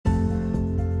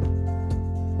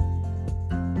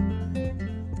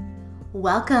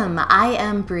Welcome. I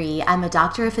am Bree. I'm a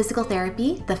doctor of physical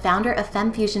therapy, the founder of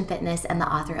Femme Fusion Fitness, and the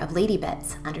author of Lady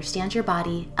Bits: Understand Your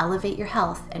Body, Elevate Your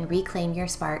Health, and Reclaim Your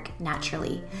Spark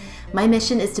Naturally. My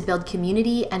mission is to build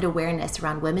community and awareness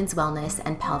around women's wellness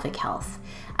and pelvic health.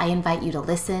 I invite you to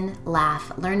listen,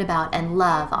 laugh, learn about, and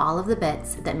love all of the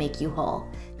bits that make you whole.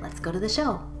 Let's go to the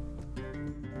show.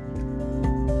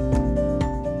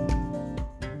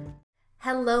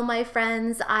 Hello, my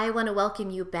friends. I want to welcome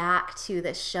you back to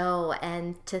the show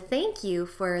and to thank you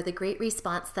for the great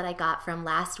response that I got from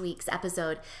last week's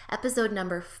episode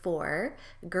number 4.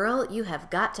 Girl, you have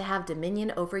got to have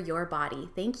dominion over your body.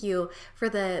 Thank you for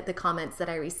the comments that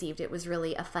I received. It was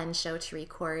really a fun show to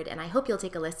record, and I hope you'll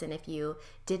take a listen if you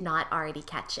did not already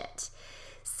catch it.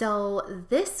 So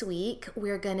this week,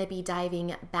 we're going to be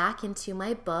diving back into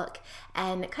my book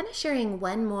and kind of sharing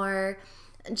one more,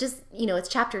 it's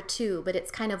chapter 2, but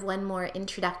it's kind of one more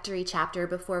introductory chapter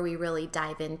before we really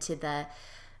dive into the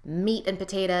meat and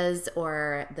potatoes,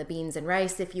 or the beans and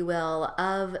rice, if you will,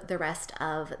 of the rest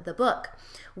of the book,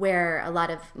 where a lot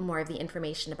of more of the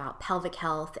information about pelvic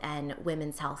health and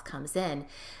women's health comes in.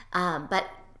 But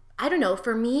I don't know,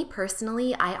 for me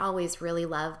personally, I always really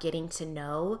love getting to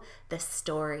know the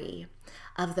story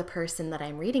of the person that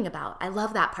I'm reading about. I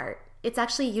love that part. It's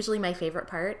actually usually my favorite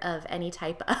part of any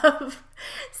type of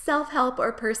self-help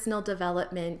or personal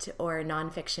development or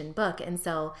nonfiction book. And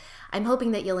so I'm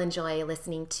hoping that you'll enjoy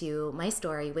listening to my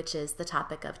story, which is the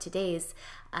topic of today's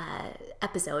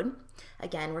episode.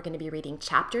 Again, we're going to be reading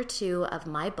chapter 2 of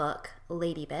my book,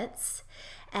 Lady Bits.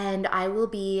 And I will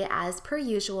be, as per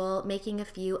usual, making a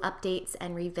few updates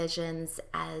and revisions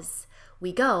as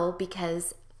we go,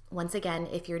 because once again,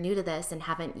 if you're new to this and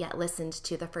haven't yet listened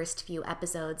to the first few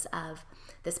episodes of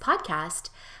this podcast,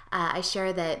 I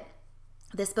share that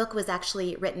this book was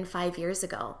actually written 5 years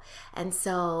ago. And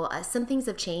so some things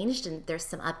have changed and there's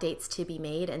some updates to be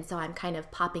made. And so I'm kind of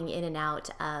popping in and out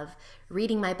of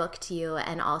reading my book to you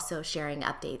and also sharing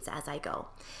updates as I go.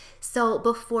 So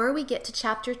before we get to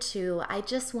chapter 2, I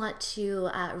just want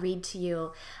to read to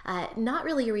you, not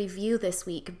really a review this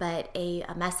week, but a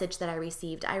message that I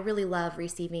received. I really love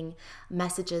receiving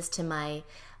messages to my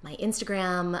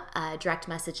Instagram, direct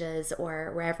messages,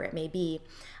 or wherever it may be,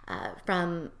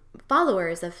 from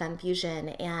followers of Femme Fusion.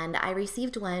 And I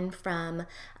received one from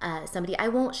somebody. I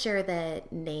won't share the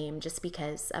name just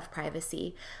because of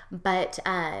privacy, but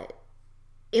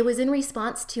it was in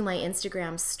response to my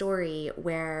Instagram story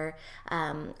where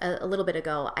a little bit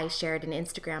ago I shared an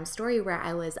Instagram story where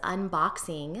I was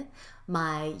unboxing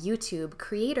my YouTube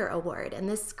Creator Award. And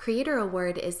this Creator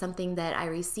Award is something that I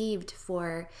received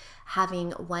for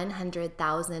having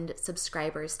 100,000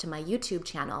 subscribers to my YouTube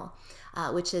channel,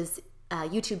 which is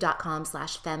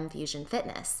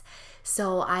youtube.com/femfusionfitness.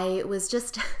 So I was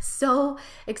just so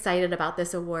excited about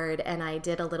this award, and I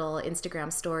did a little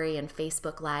Instagram story and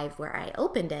Facebook Live where I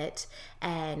opened it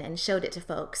and showed it to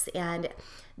folks. And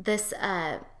this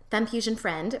Femme Fusion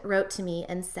friend wrote to me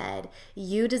and said,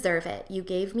 "You deserve it. You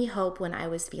gave me hope when I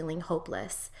was feeling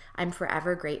hopeless. I'm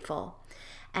forever grateful."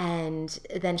 And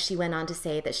then she went on to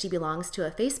say that she belongs to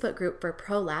a Facebook group for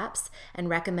prolapse and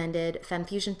recommended Femme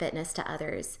Fusion Fitness to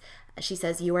others. She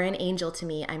says, "You are an angel to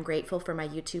me. I'm grateful for my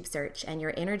YouTube search and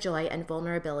your inner joy and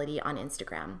vulnerability on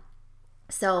Instagram."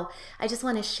 So I just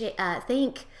want to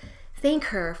thank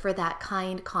her for that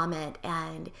kind comment.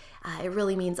 And it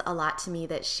really means a lot to me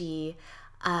that she,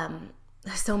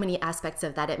 so many aspects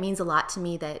of that. It means a lot to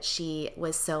me that she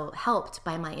was so helped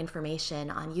by my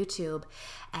information on YouTube,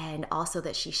 and also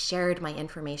that she shared my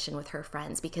information with her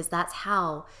friends, because that's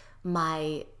how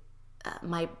my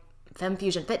Femme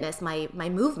Fusion Fitness, my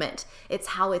movement, it's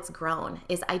how it's grown.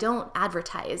 Is I don't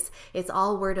advertise. It's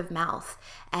all word of mouth.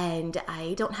 And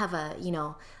I don't have a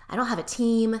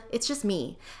team. It's just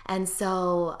me. And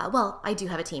so, I do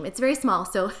have a team. It's very small.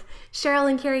 So Cheryl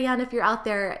and Carrie Ann, if you're out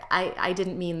there, I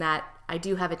didn't mean that. I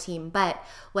do have a team. But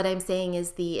what I'm saying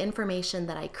is the information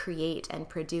that I create and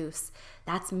produce,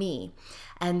 that's me.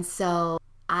 And so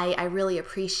I really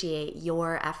appreciate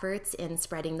your efforts in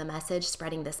spreading the message,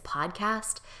 spreading this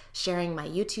podcast, sharing my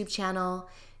YouTube channel,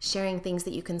 sharing things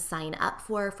that you can sign up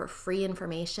for free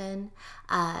information,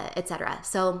 etc.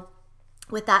 So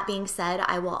with that being said,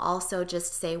 I will also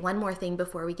just say one more thing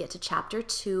before we get to chapter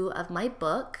 2 of my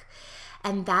book.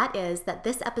 And that is that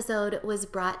this episode was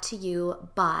brought to you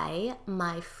by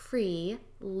my free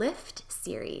Lift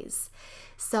series.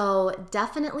 So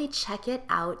definitely check it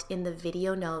out in the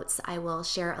video notes. I will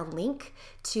share a link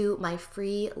to my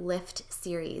free Lift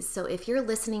series. So if you're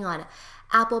listening on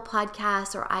Apple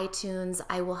Podcasts or iTunes,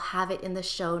 I will have it in the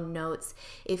show notes.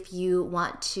 If you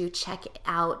want to check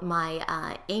out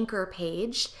my Anchor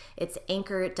page, it's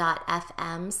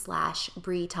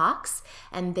anchor.fm/Bree Talks.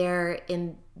 And there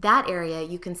in that area,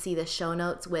 you can see the show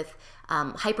notes with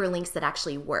hyperlinks that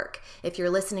actually work. If you're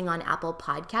listening on Apple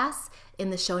Podcasts, in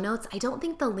the show notes, I don't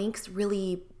think the links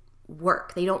really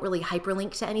work. They don't really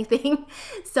hyperlink to anything.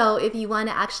 So if you want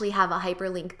to actually have a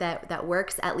hyperlink that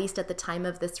works, at least at the time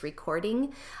of this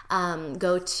recording,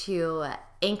 go to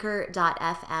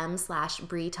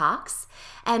anchor.fm/Bree Talks.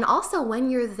 And also when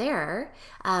you're there,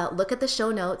 look at the show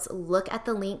notes, look at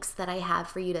the links that I have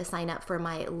for you to sign up for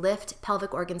my Lift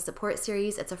Pelvic Organ Support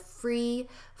Series. It's a free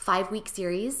 5-week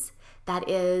series that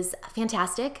is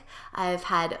fantastic. I've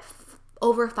had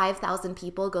over 5,000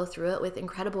 people go through it with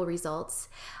incredible results.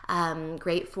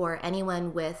 Great for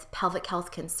anyone with pelvic health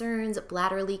concerns,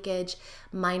 bladder leakage,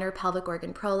 minor pelvic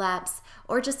organ prolapse,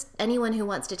 or just anyone who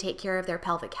wants to take care of their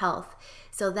pelvic health.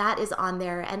 So that is on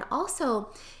there. And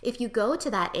also, if you go to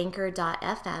that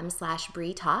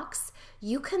anchor.fm/Bree Talks,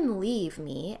 you can leave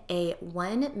me a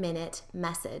 1-minute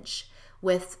message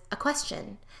with a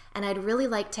question. And I'd really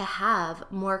like to have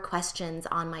more questions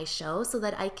on my show so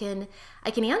that I can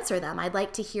answer them. I'd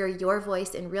like to hear your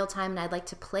voice in real time, and I'd like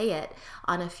to play it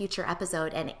on a future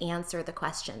episode and answer the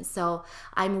questions. So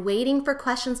I'm waiting for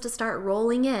questions to start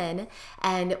rolling in.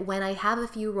 And when I have a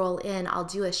few roll in, I'll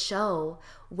do a show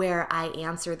where I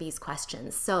answer these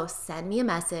questions. So send me a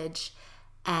message.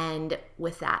 And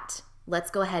with that,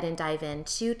 let's go ahead and dive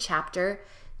into chapter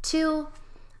 2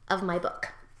 of my book.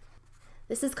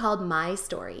 This is called My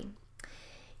Story.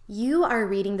 You are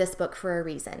reading this book for a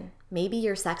reason. Maybe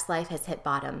your sex life has hit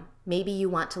bottom. Maybe you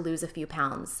want to lose a few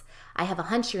pounds. I have a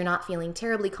hunch you're not feeling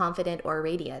terribly confident or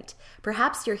radiant.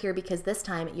 Perhaps you're here because this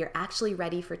time you're actually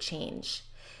ready for change.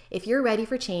 If you're ready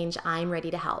for change, I'm ready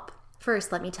to help.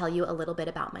 First, let me tell you a little bit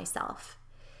about myself.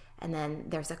 And then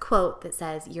there's a quote that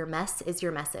says, "Your mess is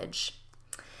your message."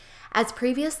 As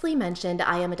previously mentioned,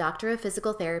 I am a doctor of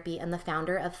physical therapy and the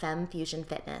founder of Femme Fusion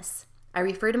Fitness. I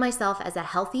refer to myself as a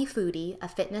healthy foodie, a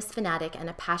fitness fanatic, and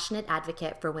a passionate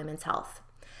advocate for women's health.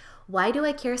 Why do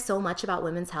I care so much about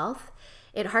women's health?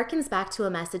 It harkens back to a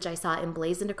message I saw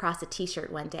emblazoned across a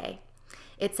t-shirt one day.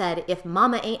 It said, "If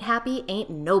mama ain't happy, ain't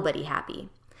nobody happy."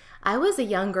 I was a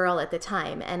young girl at the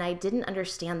time, and I didn't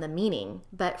understand the meaning,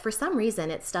 but for some reason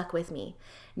it stuck with me.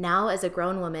 Now, as a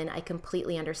grown woman, I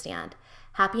completely understand.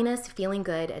 Happiness, feeling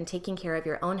good, and taking care of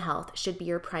your own health should be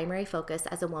your primary focus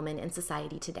as a woman in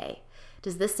society today.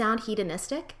 Does this sound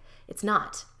hedonistic? It's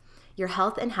not. Your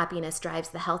health and happiness drives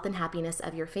the health and happiness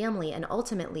of your family and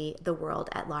ultimately the world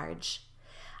at large.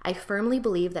 I firmly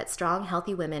believe that strong,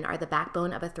 healthy women are the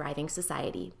backbone of a thriving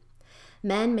society.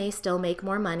 Men may still make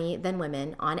more money than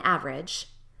women on average.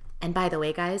 And by the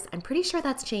way, guys, I'm pretty sure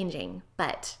that's changing,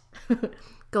 but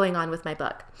going on with my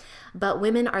book. But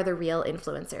women are the real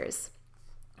influencers.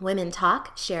 Women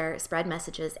talk, share, spread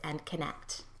messages, and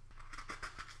connect.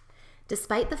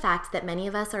 Despite the fact that many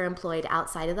of us are employed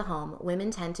outside of the home,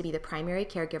 women tend to be the primary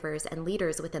caregivers and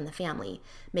leaders within the family,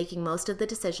 making most of the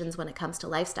decisions when it comes to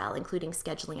lifestyle, including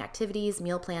scheduling activities,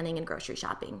 meal planning, and grocery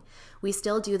shopping. We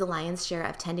still do the lion's share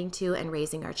of tending to and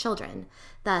raising our children.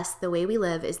 Thus, the way we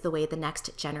live is the way the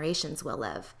next generations will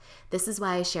live. This is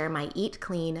why I share my Eat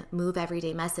Clean, Move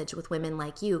Everyday message with women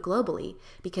like you globally,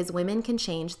 because women can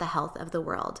change the health of the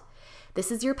world. This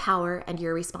is your power and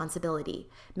your responsibility.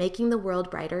 Making the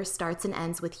world brighter starts and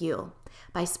ends with you.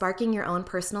 By sparking your own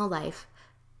personal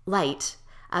light,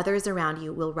 others around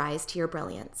you will rise to your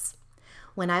brilliance.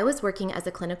 When I was working as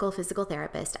a clinical physical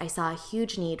therapist, I saw a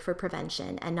huge need for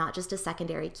prevention and not just a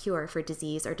secondary cure for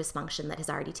disease or dysfunction that has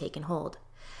already taken hold.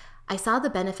 I saw the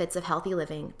benefits of healthy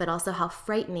living, but also how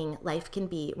frightening life can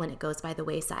be when it goes by the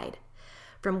wayside.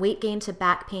 From weight gain to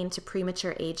back pain to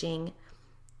premature aging,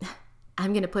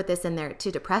 I'm going to put this in there,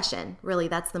 to depression. Really,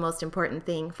 that's the most important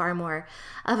thing, far more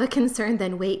of a concern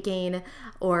than weight gain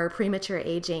or premature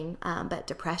aging, but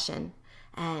depression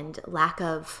and lack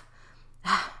of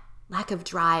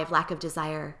drive, lack of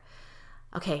desire.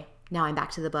 Okay, now I'm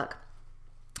back to the book.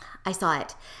 I saw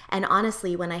it. And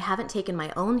honestly, when I haven't taken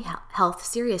my own health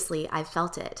seriously, I've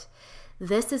felt it.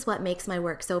 This is what makes my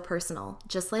work so personal.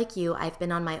 Just like you, I've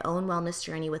been on my own wellness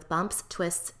journey with bumps,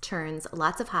 twists, turns,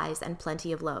 lots of highs, and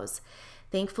plenty of lows.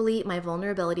 Thankfully, my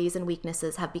vulnerabilities and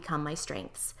weaknesses have become my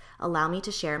strengths. Allow me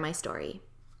to share my story.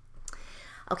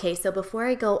 Okay, so before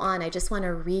I go on, I just want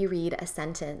to reread a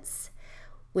sentence,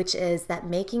 which is that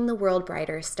making the world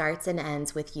brighter starts and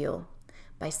ends with you.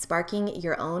 By sparking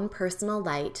your own personal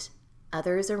light,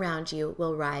 others around you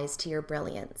will rise to your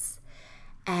brilliance.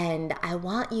 And I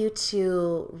want you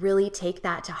to really take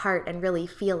that to heart and really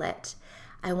feel it.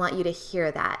 I want you to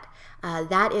hear that.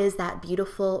 That is that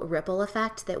beautiful ripple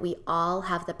effect that we all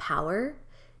have the power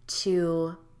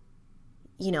to,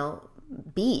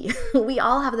 be. We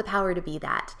all have the power to be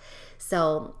that.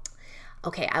 So,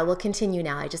 okay, I will continue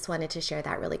now. I just wanted to share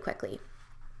that really quickly.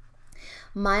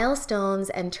 Milestones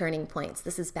and turning points.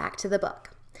 This is back to the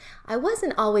book. I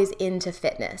wasn't always into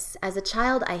fitness. As a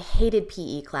child, I hated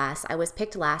PE class. I was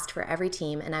picked last for every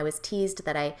team, and I was teased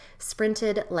that I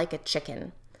sprinted like a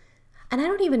chicken. And I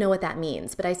don't even know what that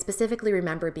means, but I specifically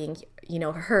remember being,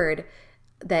 heard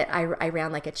that I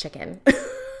ran like a chicken.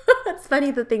 It's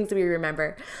funny the things we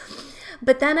remember.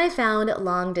 But then I found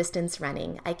long distance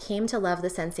running. I came to love the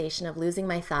sensation of losing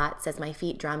my thoughts as my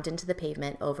feet drummed into the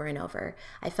pavement over and over.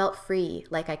 I felt free,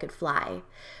 like I could fly.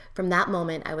 From that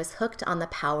moment, I was hooked on the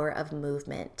power of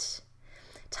movement.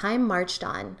 Time marched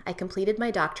on. I completed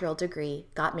my doctoral degree,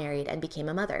 got married, and became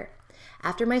a mother.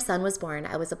 After my son was born,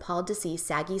 I was appalled to see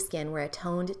saggy skin where a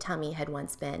toned tummy had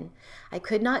once been. I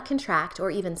could not contract or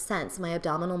even sense my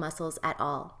abdominal muscles at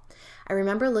all. I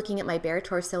remember looking at my bare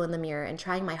torso in the mirror and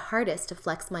trying my hardest to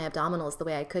flex my abdominals the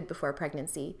way I could before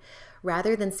pregnancy.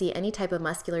 Rather than see any type of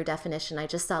muscular definition, I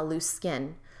just saw loose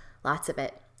skin. Lots of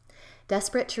it.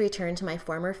 Desperate to return to my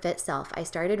former fit self, I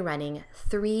started running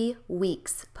 3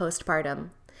 weeks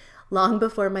postpartum, long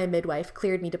before my midwife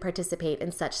cleared me to participate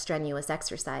in such strenuous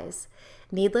exercise.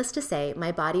 Needless to say,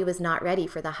 my body was not ready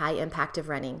for the high impact of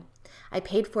running. I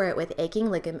paid for it with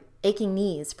aching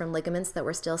knees from ligaments that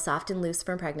were still soft and loose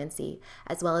from pregnancy,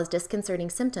 as well as disconcerting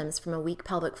symptoms from a weak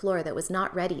pelvic floor that was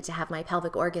not ready to have my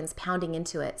pelvic organs pounding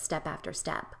into it step after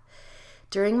step.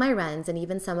 During my runs and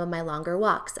even some of my longer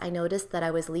walks, I noticed that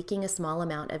I was leaking a small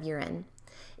amount of urine.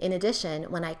 In addition,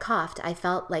 when I coughed, I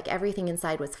felt like everything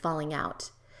inside was falling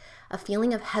out. A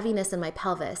feeling of heaviness in my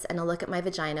pelvis and a look at my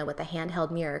vagina with a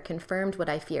handheld mirror confirmed what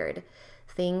I feared.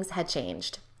 Things had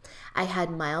changed. I had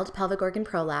mild pelvic organ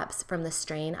prolapse from the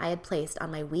strain I had placed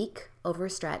on my weak,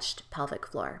 overstretched pelvic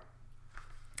floor.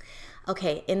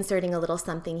 Okay, inserting a little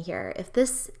something here. If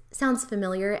this sounds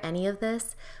familiar, any of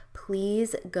this,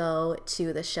 please go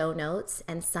to the show notes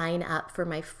and sign up for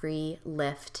my free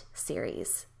lift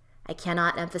series. I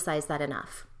cannot emphasize that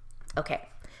enough. Okay,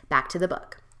 back to the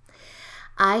book.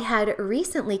 I had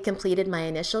recently completed my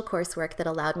initial coursework that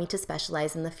allowed me to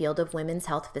specialize in the field of women's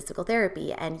health physical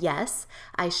therapy, and yes,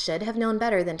 I should have known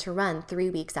better than to run 3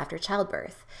 weeks after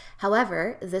childbirth.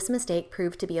 However, this mistake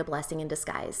proved to be a blessing in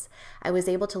disguise. I was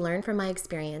able to learn from my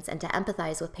experience and to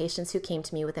empathize with patients who came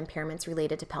to me with impairments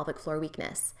related to pelvic floor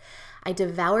weakness. I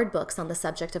devoured books on the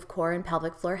subject of core and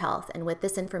pelvic floor health, and with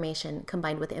this information,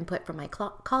 combined with input from my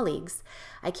colleagues,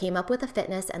 I came up with a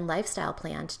fitness and lifestyle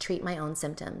plan to treat my own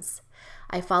symptoms.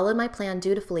 I followed my plan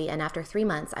dutifully, and after 3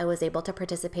 months, I was able to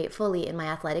participate fully in my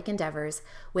athletic endeavors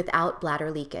without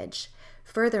bladder leakage.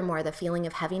 Furthermore, the feeling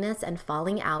of heaviness and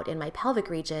falling out in my pelvic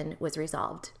region was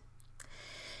resolved.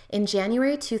 In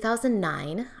January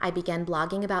 2009, I began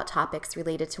blogging about topics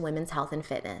related to women's health and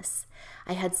fitness.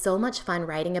 I had so much fun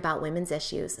writing about women's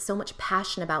issues, so much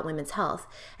passion about women's health,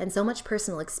 and so much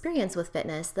personal experience with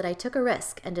fitness that I took a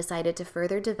risk and decided to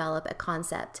further develop a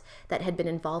concept that had been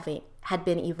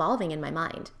evolving in my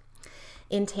mind.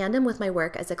 In tandem with my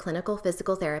work as a clinical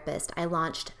physical therapist, I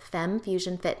launched Femme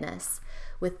Fusion Fitness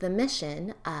with the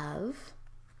mission of,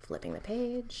 flipping the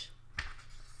page,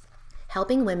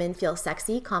 helping women feel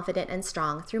sexy, confident, and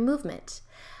strong through movement.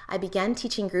 I began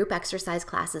teaching group exercise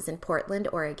classes in Portland,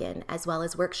 Oregon, as well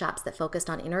as workshops that focused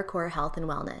on inner core health and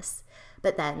wellness.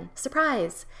 But then,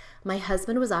 surprise, my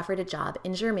husband was offered a job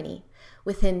in Germany.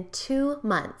 Within 2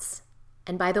 months,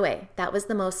 and by the way, that was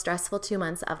the most stressful 2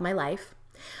 months of my life,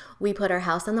 we put our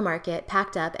house on the market,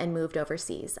 packed up, and moved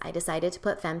overseas. I decided to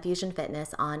put Femme Fusion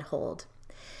Fitness on hold.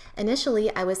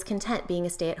 Initially, I was content being a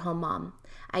stay-at-home mom.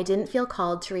 I didn't feel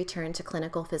called to return to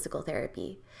clinical physical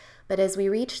therapy. But as we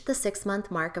reached the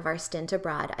 6-month mark of our stint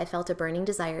abroad, I felt a burning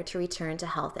desire to return to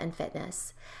health and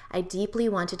fitness. I deeply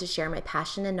wanted to share my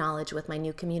passion and knowledge with my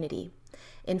new community.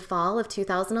 In fall of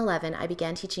 2011, I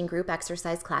began teaching group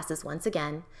exercise classes once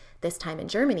again, this time in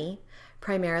Germany,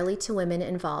 primarily to women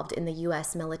involved in the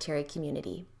U.S. military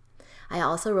community. I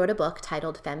also wrote a book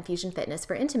titled Femme Fusion Fitness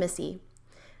for Intimacy.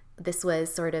 This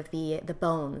was sort of the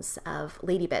bones of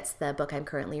Lady Bits, the book I'm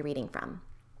currently reading from.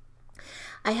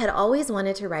 I had always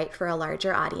wanted to write for a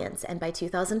larger audience, and by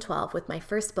 2012, with my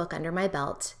first book under my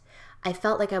belt, I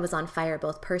felt like I was on fire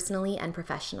both personally and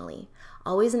professionally.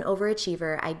 Always an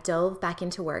overachiever, I dove back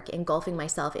into work, engulfing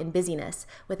myself in busyness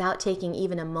without taking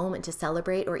even a moment to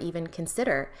celebrate or even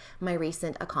consider my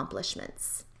recent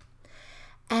accomplishments.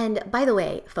 And by the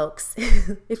way, folks,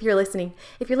 if you're listening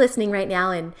right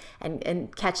now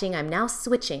and catching, I'm now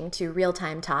switching to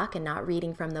real-time talk and not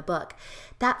reading from the book.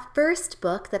 That first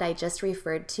book that I just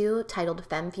referred to, titled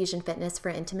Femme Fusion Fitness for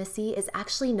Intimacy, is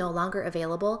actually no longer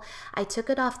available. I took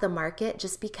it off the market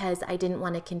just because I didn't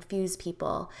want to confuse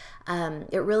people.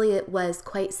 It really was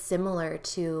quite similar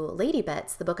to Lady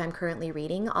Bits, the book I'm currently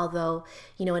reading, although,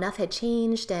 enough had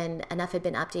changed and enough had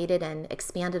been updated and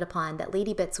expanded upon that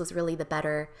Lady Bits was really the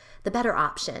better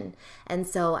option. And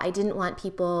so I didn't want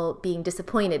people being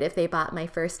disappointed if they bought my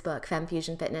first book, Femme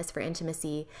Fusion Fitness for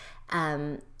Intimacy,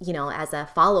 as a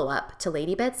follow-up to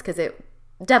Lady Bits, because it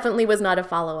definitely was not a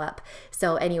follow-up.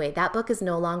 So anyway, that book is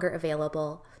no longer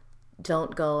available.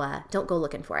 Don't go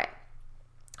looking for it.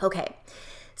 Okay.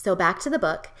 So back to the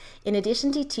book. In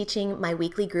addition to teaching my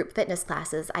weekly group fitness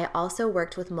classes, I also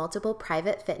worked with multiple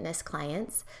private fitness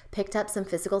clients, picked up some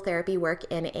physical therapy work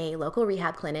in a local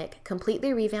rehab clinic,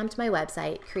 completely revamped my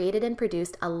website, created and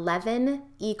produced 11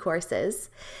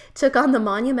 e-courses, took on the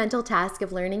monumental task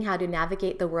of learning how to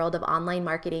navigate the world of online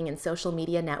marketing and social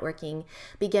media networking,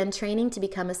 began training to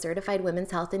become a certified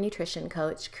women's health and nutrition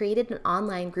coach, created an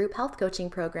online group health coaching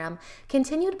program,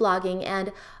 continued blogging,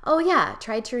 and,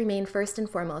 tried to remain first and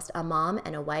foremost a mom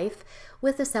and a wife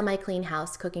with a semi-clean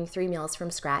house, cooking 3 meals from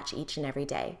scratch each and every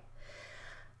day.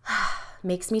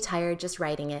 Makes me tired just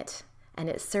writing it, and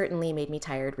it certainly made me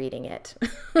tired reading it.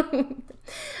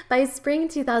 By spring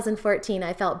 2014,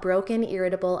 I felt broken,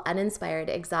 irritable, uninspired,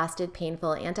 exhausted,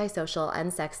 painful, antisocial,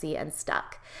 unsexy, and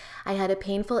stuck. I had a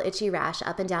painful, itchy rash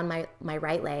up and down my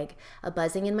right leg, a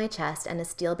buzzing in my chest, and a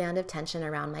steel band of tension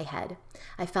around my head.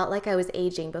 I felt like I was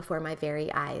aging before my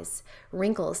very eyes.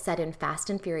 Wrinkles set in fast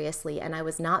and furiously, and I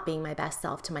was not being my best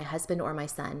self to my husband or my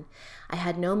son. I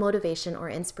had no motivation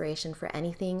or inspiration for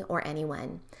anything or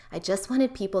anyone. I just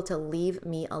wanted people to leave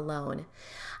me alone.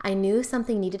 I knew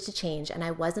something needed to change, and I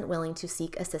wasn't willing to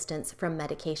seek assistance from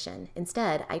medication.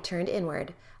 Instead, I turned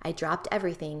inward, I dropped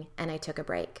everything, and I took a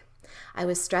break. I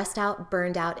was stressed out,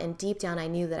 burned out, and deep down I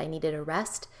knew that I needed a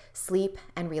rest, sleep,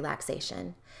 and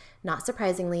relaxation. Not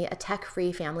surprisingly, a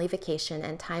tech-free family vacation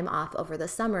and time off over the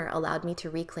summer allowed me to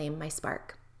reclaim my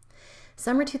spark.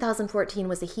 Summer 2014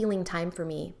 was a healing time for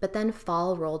me, but then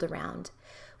fall rolled around.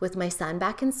 With my son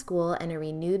back in school and a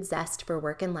renewed zest for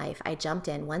work and life, I jumped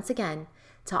in once again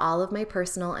to all of my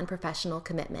personal and professional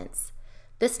commitments.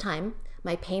 This time,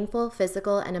 my painful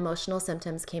physical and emotional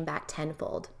symptoms came back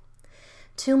tenfold.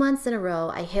 2 months in a row,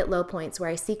 I hit low points where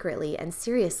I secretly and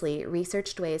seriously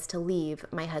researched ways to leave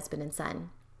my husband and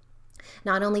son.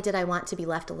 Not only did I want to be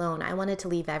left alone, I wanted to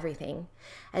leave everything.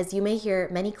 As you may hear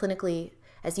clinically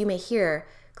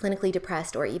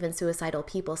depressed or even suicidal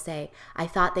people say, I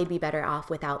thought they'd be better off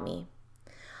without me.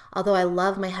 Although I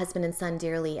love my husband and son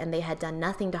dearly and they had done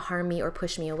nothing to harm me or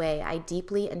push me away, I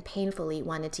deeply and painfully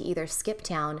wanted to either skip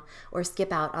town or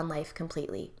skip out on life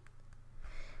completely.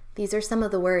 These are some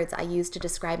of the words I used to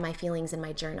describe my feelings in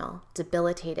my journal: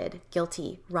 debilitated,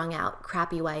 guilty, wrung out,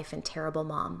 crappy wife, and terrible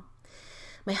mom.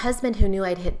 My husband, who knew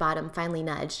I'd hit bottom, finally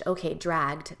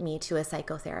dragged me to a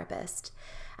psychotherapist.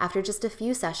 After just a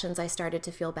few sessions, I started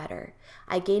to feel better.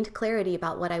 I gained clarity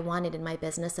about what I wanted in my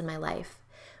business and my life.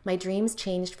 My dreams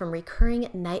changed from recurring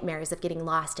nightmares of getting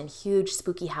lost in huge,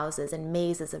 spooky houses and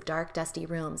mazes of dark, dusty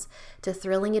rooms to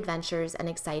thrilling adventures and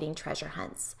exciting treasure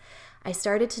hunts. I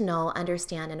started to know,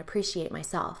 understand, and appreciate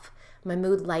myself. My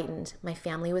mood lightened. My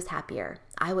family was happier.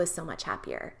 I was so much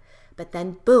happier. But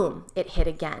then, boom, it hit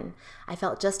again. I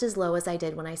felt just as low as I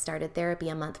did when I started therapy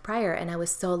a month prior, and I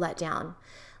was so let down.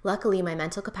 Luckily, my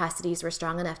mental capacities were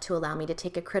strong enough to allow me to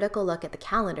take a critical look at the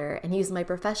calendar and use my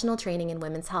professional training in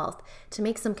women's health to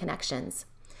make some connections.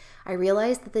 I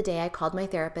realized that the day I called my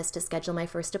therapist to schedule my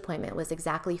first appointment was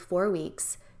exactly 4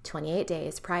 weeks, 28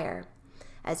 days prior.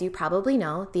 As you probably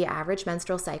know, the average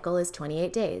menstrual cycle is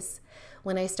 28 days.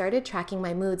 When I started tracking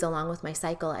my moods along with my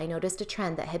cycle, I noticed a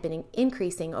trend that had been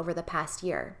increasing over the past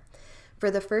year.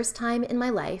 For the first time in my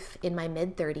life, in my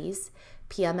mid-30s,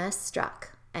 PMS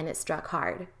struck, and it struck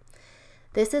hard.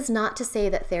 This is not to say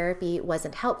that therapy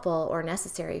wasn't helpful or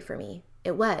necessary for me.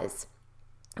 It was,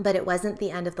 but it wasn't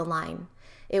the end of the line.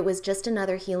 It was just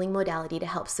another healing modality to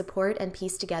help support and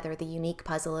piece together the unique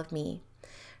puzzle of me.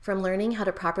 From learning how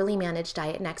to properly manage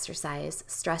diet and exercise,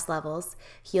 stress levels,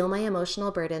 heal my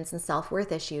emotional burdens and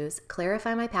self-worth issues,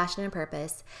 clarify my passion and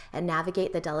purpose, and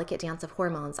navigate the delicate dance of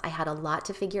hormones, I had a lot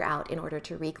to figure out in order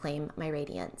to reclaim my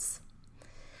radiance.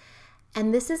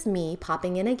 And this is me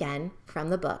popping in again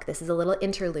from the book. This is a little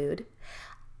interlude.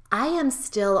 I am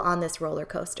still on this roller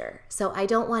coaster. So I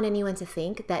don't want anyone to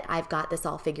think that I've got this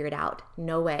all figured out.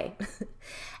 No way.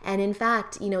 And in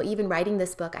fact, even writing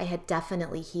this book, I had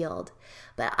definitely healed.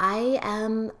 But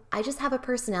I just have a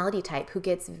personality type who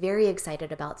gets very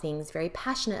excited about things, very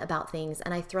passionate about things,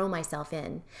 and I throw myself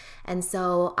in. And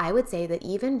so I would say that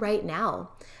even right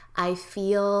now, I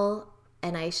feel,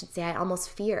 and I should say I almost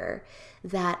fear,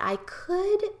 that I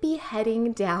could be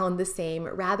heading down the same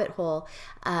rabbit hole.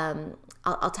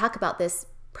 I'll talk about this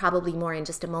probably more in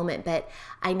just a moment, but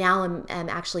I now am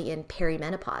actually in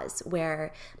perimenopause,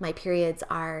 where my periods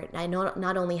are, I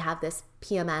not only have this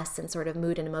PMS and sort of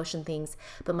mood and emotion things,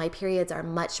 but my periods are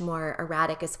much more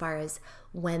erratic as far as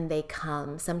when they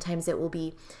come. Sometimes it will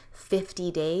be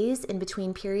 50 days in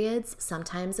between periods.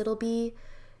 Sometimes it'll be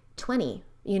 20.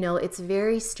 It's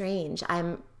very strange.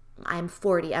 I'm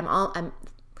 40. I'm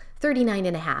 39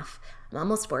 and a half. I'm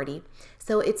almost 40.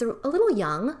 So it's a little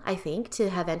young, I think, to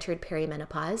have entered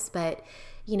perimenopause, but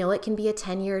it can be a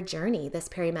 10-year journey, this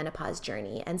perimenopause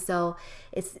journey. And so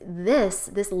it's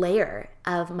this layer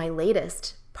of my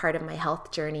latest part of my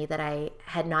health journey that I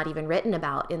had not even written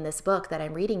about in this book that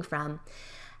I'm reading from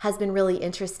has been really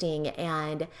interesting.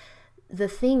 And the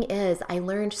thing is, I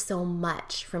learned so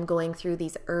much from going through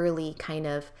these early kind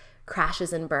of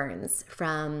crashes and burns,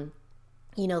 from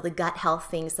the gut health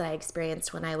things that I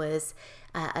experienced when I was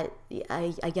a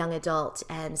young adult,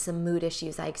 and some mood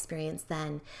issues I experienced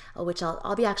then, which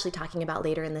I'll be actually talking about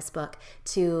later in this book,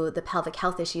 to the pelvic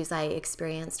health issues I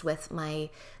experienced with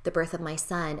the birth of my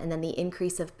son, and then the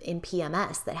increase in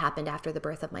PMS that happened after the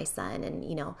birth of my son, and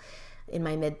in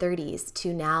my mid-30s,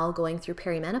 to now going through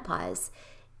perimenopause.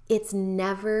 It's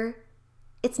never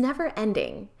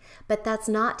ending. But that's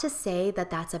not to say that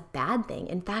that's a bad thing.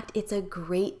 In fact, it's a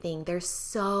great thing. There's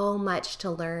so much to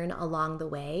learn along the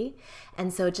way.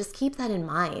 And so just keep that in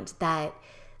mind, that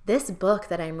this book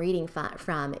that I'm reading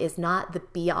from is not the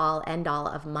be-all, end-all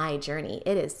of my journey.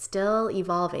 It is still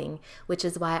evolving, which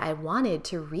is why I wanted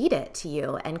to read it to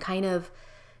you and kind of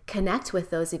connect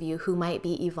with those of you who might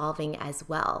be evolving as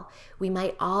well. We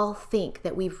might all think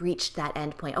that we've reached that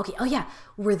end point. Okay, oh yeah,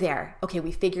 we're there. Okay,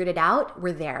 we figured it out,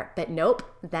 we're there. But nope,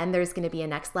 then there's going to be a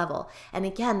next level. And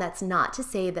again, that's not to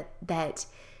say that's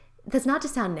not to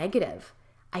sound negative.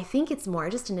 I think it's more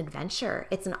just an adventure.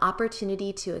 It's an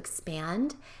opportunity to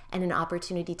expand, and an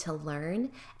opportunity to learn,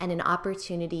 and an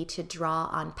opportunity to draw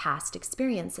on past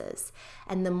experiences.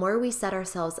 And the more we set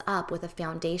ourselves up with a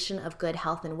foundation of good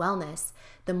health and wellness,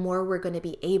 the more we're going to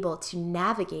be able to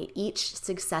navigate each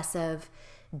successive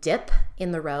dip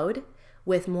in the road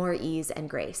with more ease and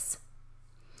grace.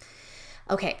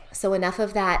 Okay, so enough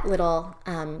of that little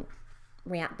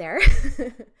rant there.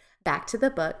 Back to the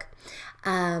book.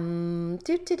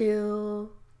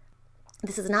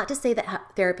 This is not to say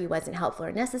that therapy wasn't helpful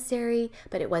or necessary,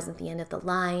 but it wasn't the end of the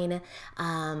line.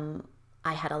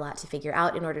 I had a lot to figure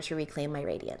out in order to reclaim my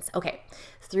radiance. Okay,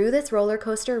 through this roller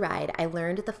coaster ride, I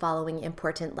learned the following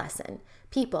important lesson.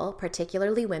 People,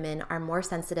 particularly women, are more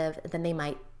sensitive than they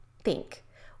might think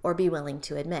or be willing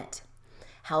to admit.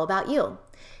 How about you?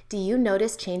 Do you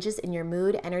notice changes in your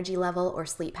mood, energy level, or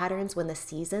sleep patterns when the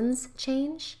seasons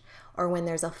change, or when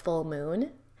there's a full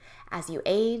moon, as you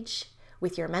age,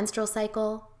 with your menstrual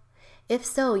cycle? If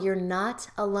so, you're not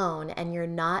alone, and you're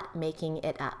not making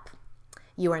it up.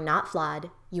 You are not flawed.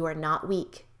 You are not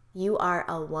weak. You are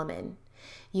a woman.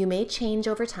 You may change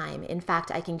over time. In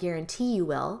fact, I can guarantee you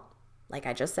will, like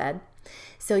I just said.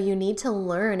 So you need to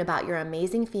learn about your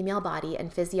amazing female body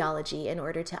and physiology in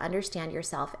order to understand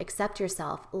yourself, accept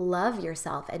yourself, love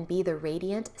yourself, and be the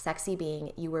radiant, sexy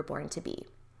being you were born to be.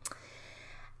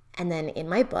 And then in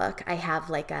my book, I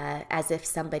have as if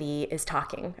somebody is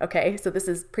talking, okay? So this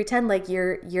is pretend like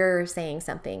you're saying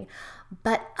something.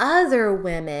 But other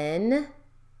women,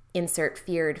 insert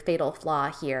feared fatal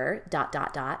flaw here, ...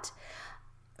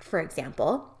 For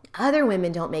example, other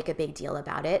women don't make a big deal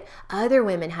about it. Other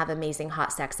women have amazing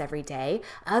hot sex every day.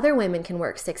 Other women can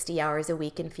work 60 hours a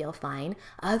week and feel fine.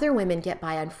 Other women get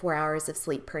by on 4 hours of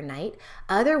sleep per night.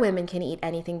 Other women can eat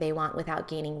anything they want without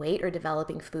gaining weight or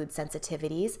developing food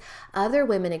sensitivities. Other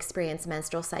women experience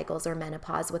menstrual cycles or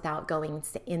menopause without going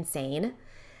insane.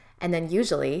 And then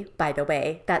usually, by the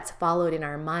way, that's followed in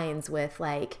our minds with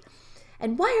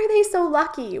and why are they so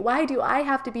lucky? Why do I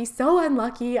have to be so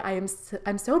unlucky? I'm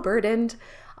so burdened.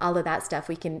 All of that stuff.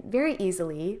 We can very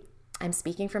easily, I'm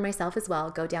speaking for myself as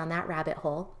well, go down that rabbit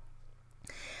hole.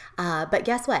 But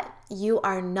guess what? You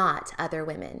are not other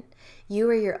women. You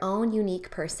are your own unique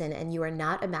person, and you are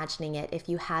not imagining it if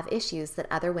you have issues that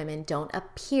other women don't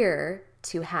appear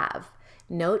to have.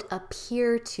 Note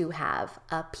appear to have.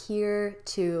 Appear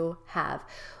to have.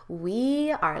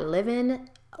 We are living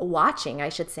watching, I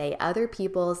should say, other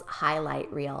people's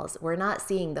highlight reels. We're not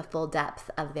seeing the full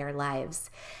depth of their lives.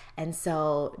 And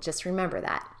so just remember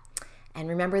that. And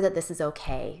remember that this is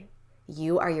okay.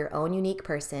 You are your own unique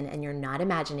person, and you're not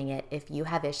imagining it if you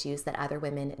have issues that other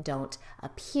women don't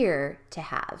appear to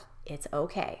have. It's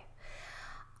okay.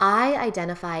 I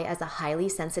identify as a highly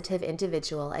sensitive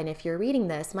individual, and if you're reading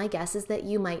this, my guess is that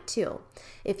you might too.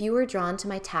 If you were drawn to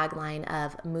my tagline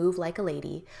of "Move Like a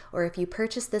Lady," or if you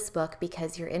purchased this book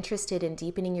because you're interested in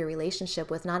deepening your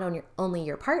relationship with not only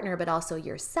your partner, but also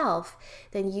yourself,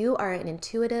 then you are an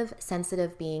intuitive,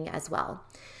 sensitive being as well.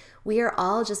 We are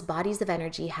all just bodies of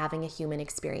energy having a human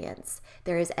experience.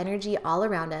 There is energy all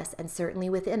around us and certainly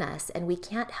within us, and we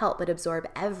can't help but absorb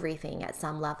everything at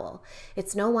some level.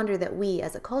 It's no wonder that we,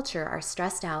 as a culture, are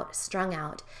stressed out, strung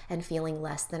out, and feeling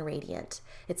less than radiant.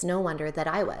 It's no wonder that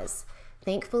I was.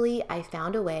 Thankfully, I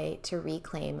found a way to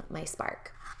reclaim my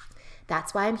spark.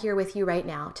 That's why I'm here with you right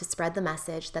now, to spread the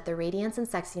message that the radiance and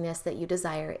sexiness that you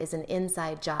desire is an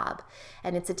inside job,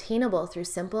 and it's attainable through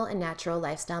simple and natural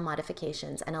lifestyle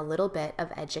modifications and a little bit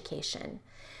of education.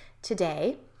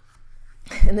 Today,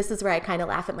 and this is where I kind of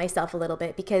laugh at myself a little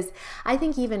bit, because I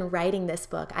think even writing this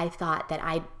book, I thought that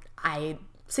I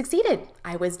succeeded.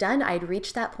 I was done. I'd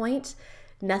reached that point.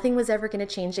 Nothing was ever going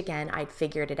to change again. I'd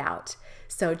figured it out.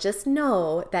 So just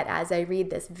know that as I read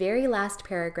this very last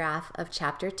paragraph of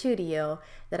chapter 2 to you,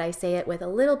 that I say it with a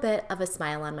little bit of a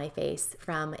smile on my face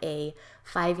from a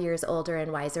 5 years older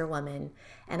and wiser woman.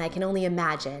 And I can only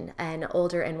imagine an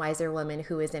older and wiser woman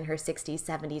who is in her 60s,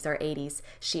 70s, or 80s.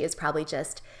 She is probably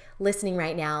just listening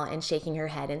right now and shaking her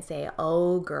head and say,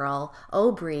 "Oh girl,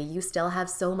 oh Brie, you still have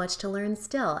so much to learn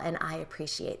still." And I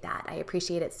appreciate that. I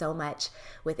appreciate it so much.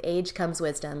 With age comes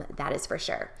wisdom, that is for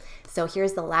sure. So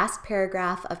here's the last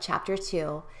paragraph of chapter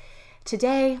 2.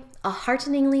 Today, a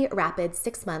hearteningly rapid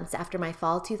 6 months after my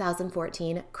fall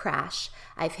 2014 crash,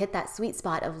 I've hit that sweet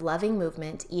spot of loving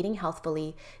movement, eating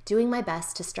healthfully, doing my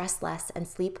best to stress less and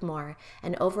sleep more,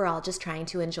 and overall just trying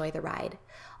to enjoy the ride.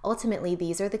 Ultimately,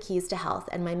 these are the keys to health,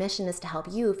 and my mission is to help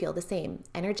you feel the same: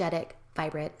 energetic,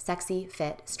 vibrant, sexy,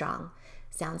 fit, strong.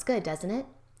 Sounds good, doesn't it?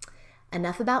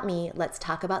 Enough about me. Let's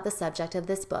talk about the subject of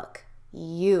this book,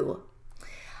 you.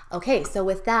 Okay, so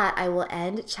with that, I will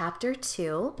end chapter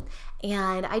 2,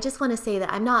 and I just want to say that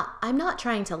I'm not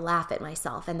trying to laugh at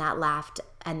myself and that last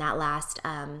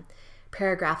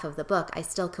paragraph of the book. I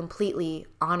still completely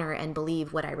honor and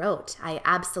believe what I wrote. I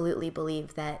absolutely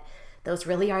believe that those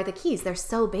really are the keys. They're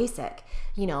so basic,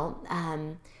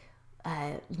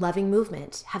 loving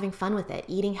movement, having fun with it,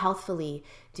 eating healthfully,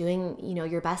 doing,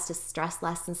 your best to stress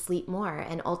less and sleep more,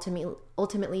 and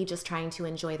ultimately just trying to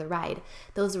enjoy the ride.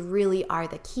 Those really are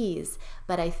the keys.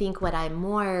 But I think what I'm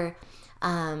more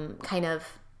kind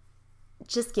of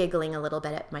just giggling a little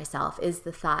bit at myself is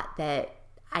the thought that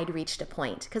I'd reached a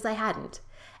point, because I hadn't.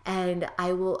 And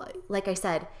I will, like I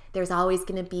said, there's always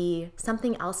going to be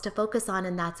something else to focus on,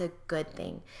 and that's a good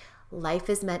thing. Life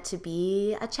is meant to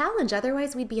be a challenge.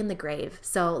 Otherwise, we'd be in the grave.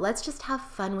 So let's just have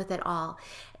fun with it all.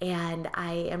 And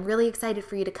I am really excited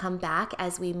for you to come back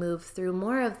as we move through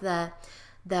more of the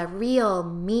real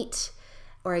meat,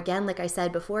 or again, like I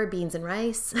said before, beans and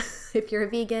rice, if you're a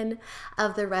vegan,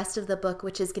 of the rest of the book,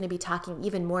 which is going to be talking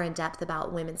even more in depth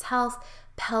about women's health,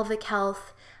 pelvic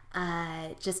health,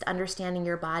 just understanding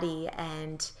your body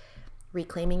and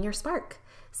reclaiming your spark.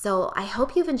 So I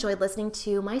hope you've enjoyed listening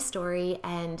to my story,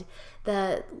 and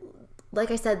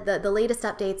like I said, the latest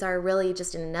updates are really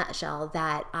just in a nutshell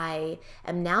that I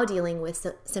am now dealing with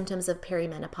symptoms of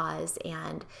perimenopause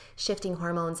and shifting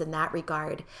hormones in that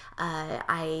regard.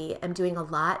 I am doing a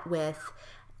lot with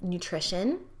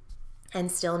nutrition and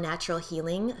still natural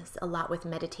healing, a lot with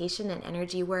meditation and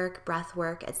energy work, breath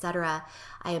work, etc.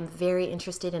 I am very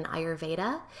interested in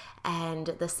Ayurveda and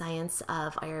the science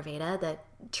of Ayurveda, the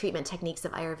treatment techniques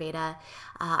of Ayurveda.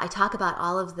 I talk about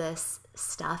all of this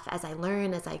stuff as I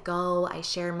learn, as I go. I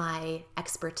share my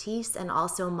expertise and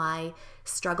also my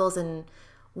struggles and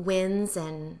wins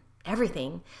and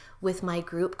everything with my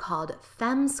group called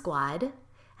Fem Squad,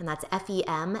 and that's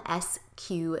FEMSQUAD.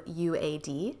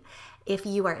 If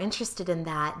you are interested in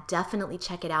that, definitely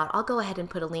check it out. I'll go ahead and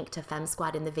put a link to Fem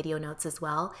Squad in the video notes as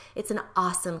well. It's an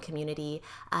awesome community.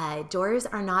 Doors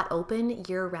are not open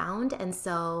year-round, and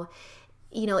so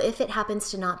if it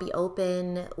happens to not be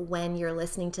open when you're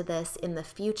listening to this in the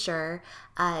future,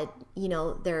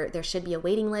 there should be a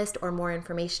waiting list or more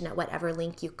information at whatever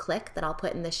link you click that I'll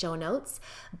put in the show notes.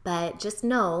 But just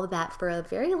know that for a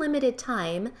very limited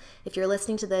time, if you're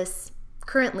listening to this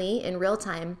currently in real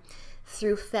time,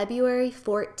 through February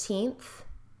 14th,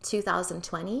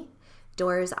 2020,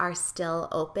 Doors are still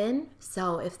open,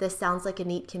 so if this sounds like a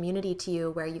neat community to you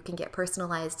where you can get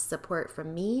personalized support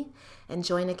from me and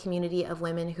join a community of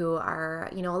women who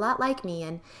are, a lot like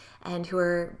me and who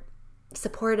are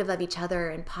supportive of each other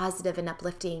and positive and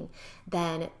uplifting,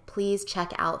 then please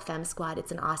check out Fem Squad.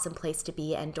 It's an awesome place to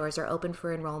be, and doors are open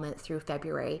for enrollment through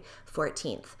February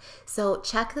 14th. So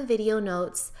check the video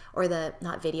notes, or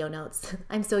not video notes,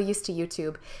 I'm so used to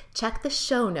YouTube. Check the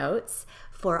show notes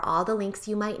for all the links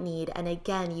you might need. And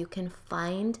again, you can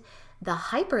find the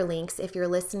hyperlinks if you're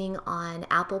listening on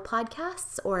Apple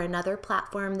Podcasts or another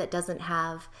platform that doesn't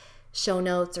have show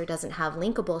notes or doesn't have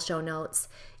linkable show notes.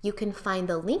 You can find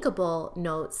the linkable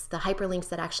notes, the hyperlinks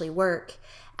that actually work,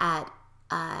 at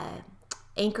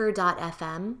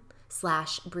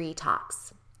anchor.fm/Bree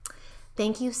Talks.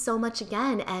 Thank you so much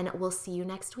again, and we'll see you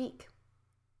next week.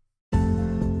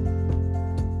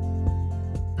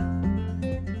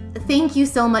 Thank you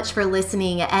so much for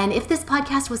listening. And if this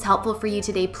podcast was helpful for you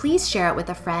today, please share it with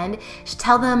a friend.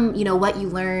 Tell them, what you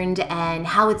learned and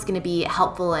how it's going to be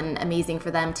helpful and amazing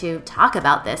for them to talk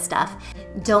about this stuff.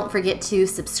 Don't forget to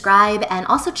subscribe, and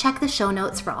also check the show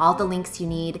notes for all the links you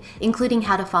need, including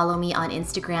how to follow me on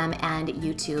Instagram and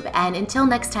YouTube. And until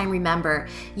next time, remember,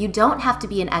 you don't have to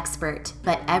be an expert,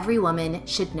 but every woman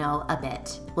should know a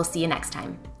bit. We'll see you next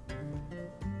time.